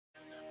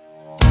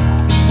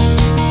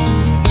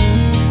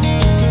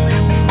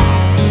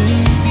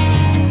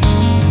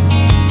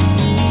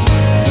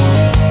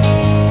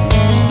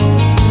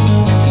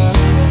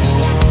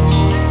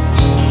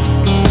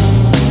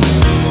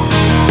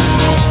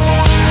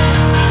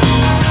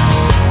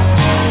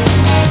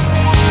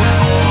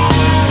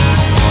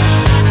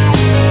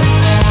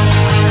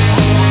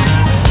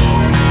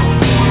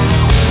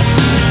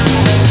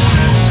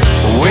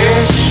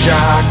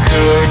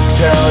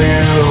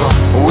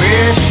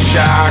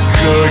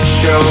could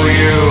show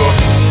you.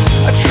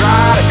 I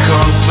try to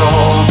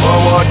console, but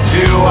what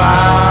do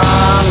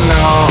I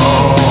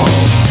know?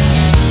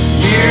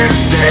 You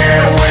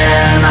said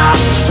when I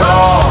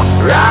tore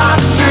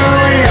right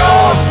through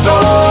your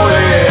soul,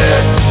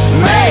 it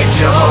made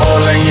you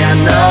whole, and you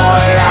know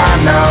it, I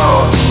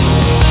know.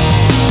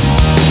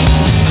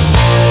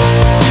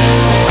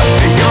 I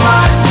think I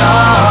might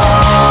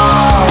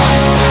start,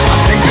 I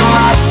think I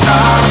might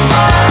start a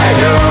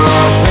fire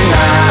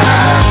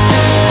tonight.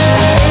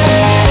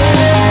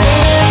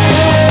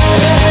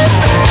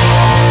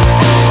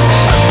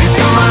 I think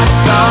I might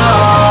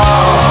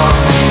start,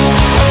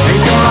 I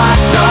think I might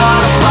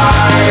start a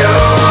fire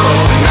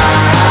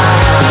tonight.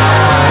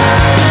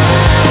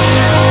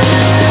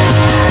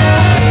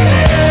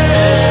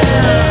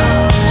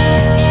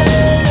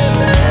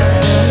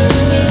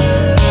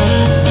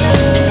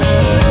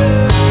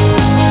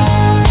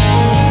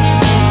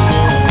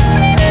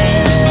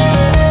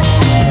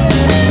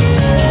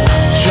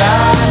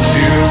 Try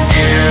to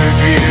give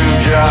you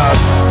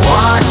just